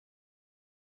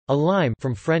A lime,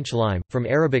 from French lime, from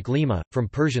Arabic lima, from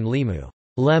Persian limu,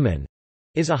 lemon,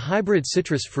 is a hybrid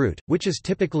citrus fruit, which is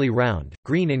typically round,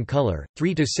 green in color,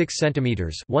 3 to 6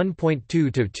 cm (1.2 to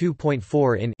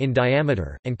 2.4 in)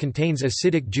 diameter, and contains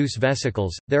acidic juice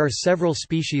vesicles. There are several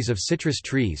species of citrus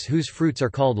trees whose fruits are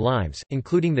called limes,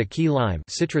 including the key lime,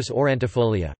 Citrus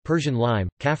aurantifolia, Persian lime,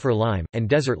 Kaffir lime, and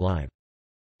desert lime.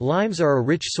 Limes are a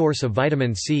rich source of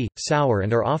vitamin C, sour,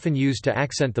 and are often used to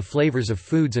accent the flavors of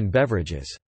foods and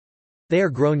beverages. They are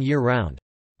grown year-round.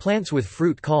 Plants with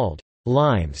fruit called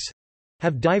limes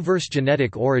have diverse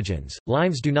genetic origins.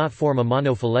 Limes do not form a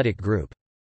monophyletic group.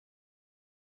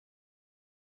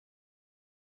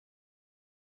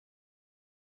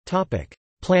 Topic: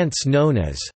 Plants known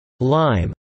as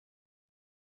lime.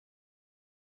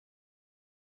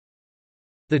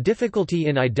 The difficulty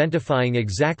in identifying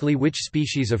exactly which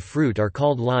species of fruit are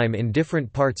called lime in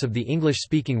different parts of the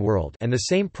English-speaking world, and the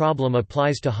same problem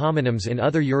applies to homonyms in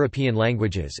other European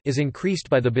languages, is increased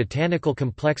by the botanical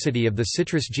complexity of the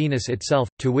citrus genus itself,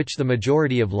 to which the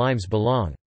majority of limes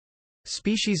belong.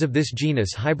 Species of this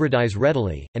genus hybridize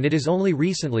readily, and it is only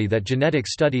recently that genetic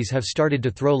studies have started to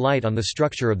throw light on the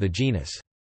structure of the genus.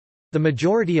 The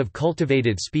majority of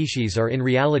cultivated species are in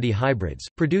reality hybrids,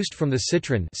 produced from the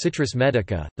citron Citrus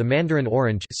medica, the mandarin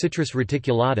orange Citrus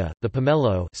reticulata, the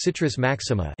pomelo Citrus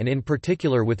maxima, and in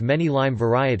particular with many lime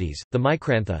varieties, the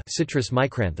micrantha Citrus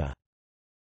micrantha.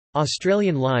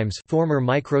 Australian limes, former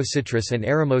microcitrus and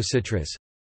eremocitrus.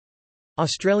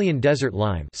 Australian desert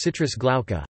lime Citrus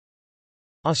glauca.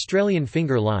 Australian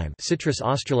finger lime Citrus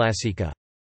australasica.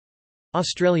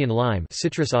 Australian lime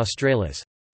Citrus australis.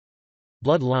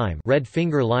 Blood lime, red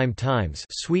finger lime times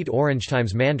sweet orange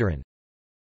times mandarin.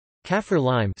 Kaffir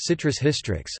lime Citrus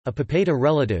hystrix, a papaya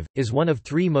relative, is one of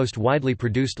 3 most widely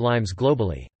produced limes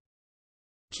globally.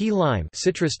 Key lime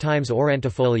Citrus times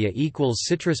aurantifolia equals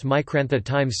Citrus micrantha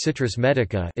times Citrus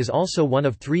medica is also one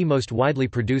of 3 most widely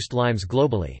produced limes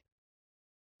globally.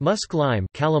 Musk lime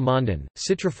Calamandan,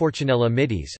 Citrifortunella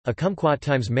midis, a kumquat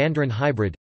times mandarin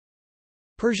hybrid.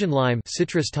 Persian lime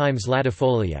Citrus times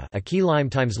latifolia, a key lime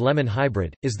times lemon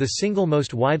hybrid, is the single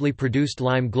most widely produced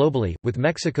lime globally, with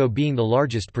Mexico being the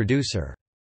largest producer.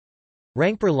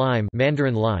 Rangpur lime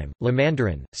mandarin lime, La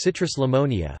mandarin, Citrus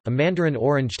limonia, a mandarin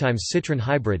orange times citron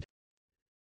hybrid.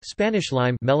 Spanish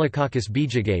lime Melicoccus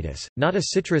bijugatus, not a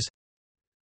citrus.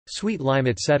 Sweet lime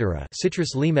etc.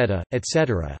 Citrus limetta,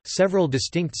 etc., several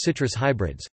distinct citrus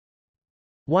hybrids.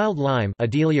 Wild lime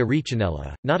Adelia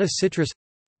riccinella, not a citrus.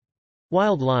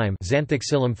 Wild lime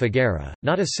Xanthoxylum figuera,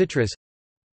 not a citrus.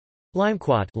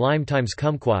 Limequat lime times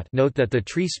kumquat. Note that the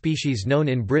tree species known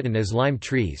in Britain as lime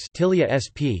trees Tilia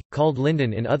sp., called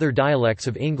linden in other dialects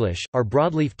of English, are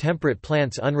broadleaf temperate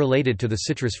plants unrelated to the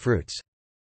citrus fruits.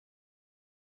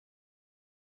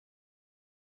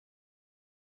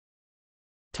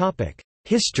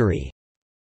 History.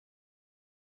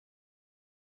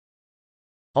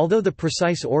 Although the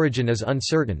precise origin is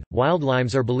uncertain, wild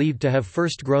limes are believed to have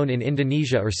first grown in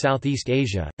Indonesia or Southeast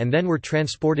Asia, and then were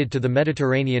transported to the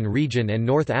Mediterranean region and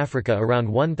North Africa around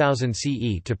 1000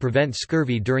 CE to prevent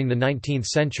scurvy. During the 19th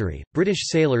century, British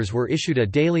sailors were issued a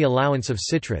daily allowance of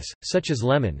citrus, such as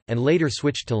lemon, and later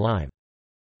switched to lime.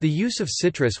 The use of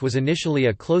citrus was initially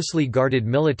a closely guarded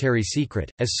military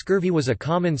secret, as scurvy was a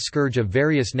common scourge of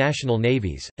various national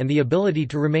navies, and the ability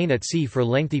to remain at sea for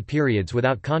lengthy periods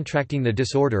without contracting the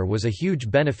disorder was a huge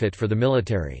benefit for the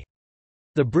military.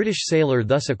 The British sailor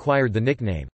thus acquired the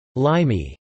nickname,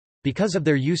 "limey", because of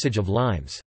their usage of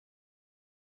limes.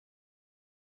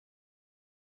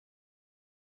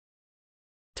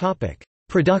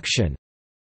 Production.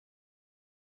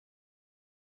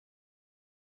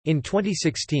 In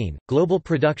 2016, global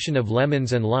production of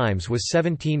lemons and limes was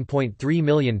 17.3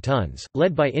 million tons,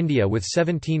 led by India with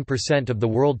 17% of the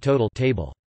world total.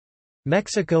 Table.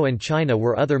 Mexico and China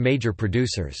were other major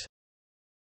producers.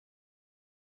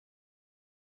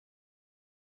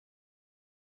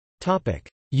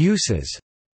 Uses.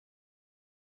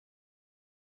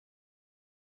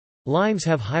 Limes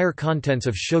have higher contents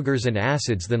of sugars and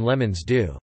acids than lemons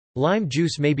do. Lime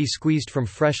juice may be squeezed from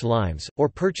fresh limes, or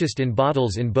purchased in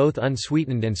bottles in both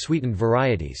unsweetened and sweetened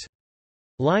varieties.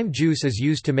 Lime juice is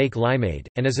used to make limeade,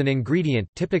 and as an ingredient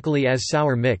typically as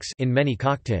sour mix in many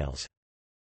cocktails.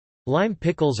 Lime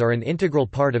pickles are an integral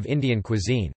part of Indian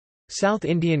cuisine. South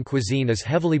Indian cuisine is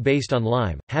heavily based on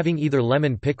lime, having either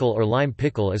lemon pickle or lime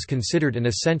pickle is considered an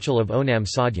essential of Onam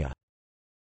sadhya.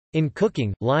 In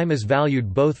cooking, lime is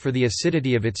valued both for the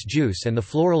acidity of its juice and the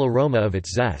floral aroma of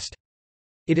its zest.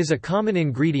 It is a common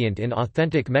ingredient in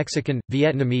authentic Mexican,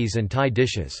 Vietnamese and Thai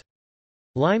dishes.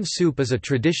 Lime soup is a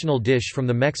traditional dish from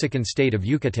the Mexican state of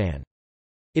Yucatan.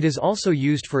 It is also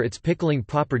used for its pickling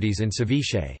properties in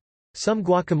ceviche. Some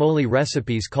guacamole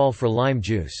recipes call for lime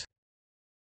juice.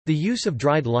 The use of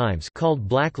dried limes called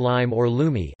black lime or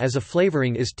lumi as a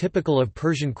flavoring is typical of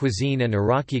Persian cuisine and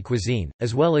Iraqi cuisine,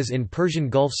 as well as in Persian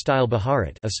Gulf-style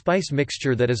baharat, a spice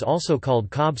mixture that is also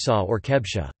called kabsa or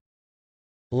kebsha.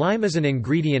 Lime is an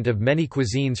ingredient of many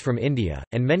cuisines from India,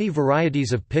 and many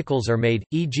varieties of pickles are made,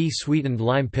 e.g. sweetened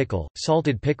lime pickle,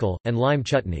 salted pickle, and lime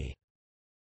chutney.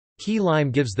 Key lime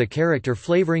gives the character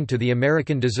flavoring to the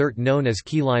American dessert known as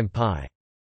key lime pie.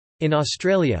 In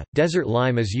Australia, desert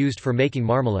lime is used for making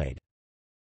marmalade.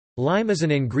 Lime is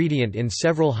an ingredient in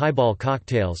several highball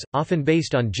cocktails, often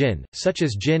based on gin, such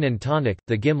as gin and tonic,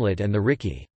 the gimlet and the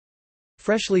Ricky.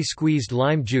 Freshly squeezed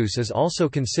lime juice is also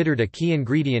considered a key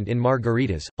ingredient in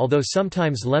margaritas, although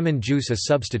sometimes lemon juice is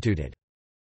substituted.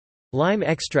 Lime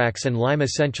extracts and lime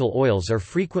essential oils are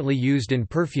frequently used in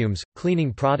perfumes,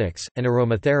 cleaning products, and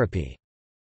aromatherapy.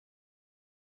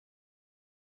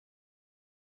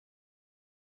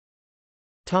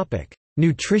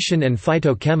 Nutrition and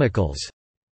phytochemicals.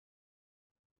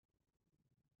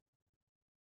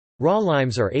 Raw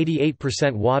limes are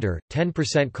 88% water,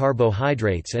 10%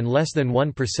 carbohydrates and less than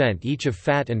 1% each of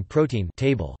fat and protein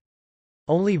table.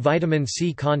 Only vitamin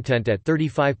C content at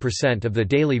 35% of the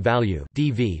daily value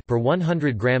 (DV) per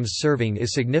 100 grams serving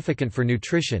is significant for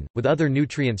nutrition, with other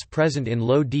nutrients present in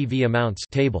low DV amounts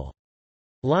table.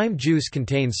 Lime juice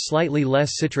contains slightly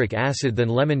less citric acid than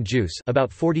lemon juice,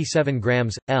 about 47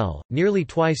 grams L, nearly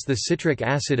twice the citric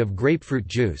acid of grapefruit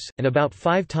juice, and about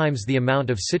 5 times the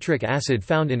amount of citric acid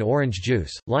found in orange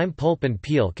juice. Lime pulp and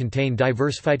peel contain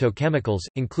diverse phytochemicals,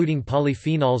 including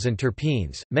polyphenols and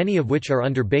terpenes, many of which are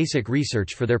under basic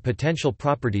research for their potential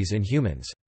properties in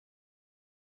humans.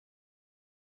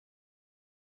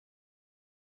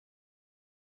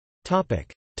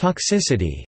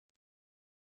 Toxicity.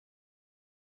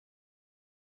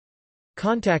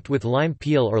 Contact with lime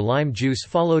peel or lime juice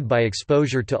followed by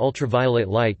exposure to ultraviolet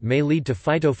light may lead to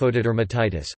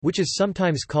phytophotodermatitis, which is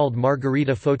sometimes called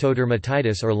margarita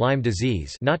photodermatitis or Lyme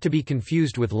disease, not to be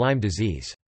confused with Lyme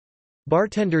disease.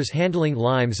 Bartenders handling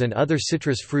limes and other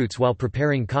citrus fruits while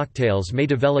preparing cocktails may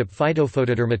develop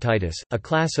phytophotodermatitis. A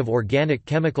class of organic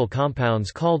chemical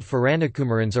compounds called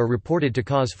furanocoumarins are reported to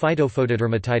cause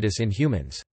phytophotodermatitis in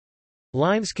humans.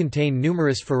 Limes contain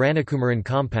numerous furanocoumarin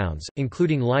compounds,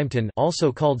 including limeton, also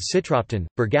called citroptin,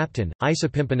 bergaptan,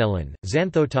 isopimpinellin,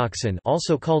 xanthotoxin,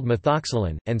 also called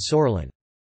methoxylin, and psoralen.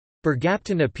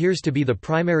 Bergaptan appears to be the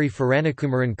primary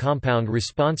furanocoumarin compound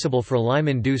responsible for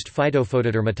lime-induced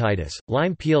phytophotodermatitis.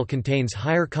 Lime peel contains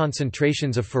higher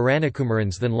concentrations of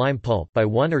furanocoumarins than lime pulp by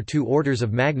 1 or 2 orders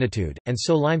of magnitude, and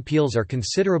so lime peels are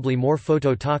considerably more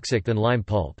phototoxic than lime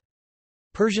pulp.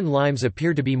 Persian limes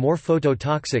appear to be more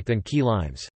phototoxic than key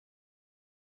limes.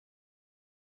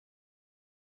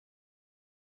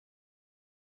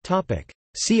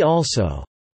 See also: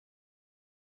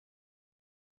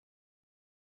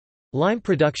 Lime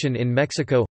production in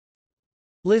Mexico,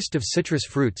 List of citrus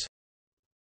fruits,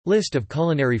 List of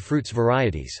culinary fruits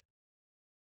varieties.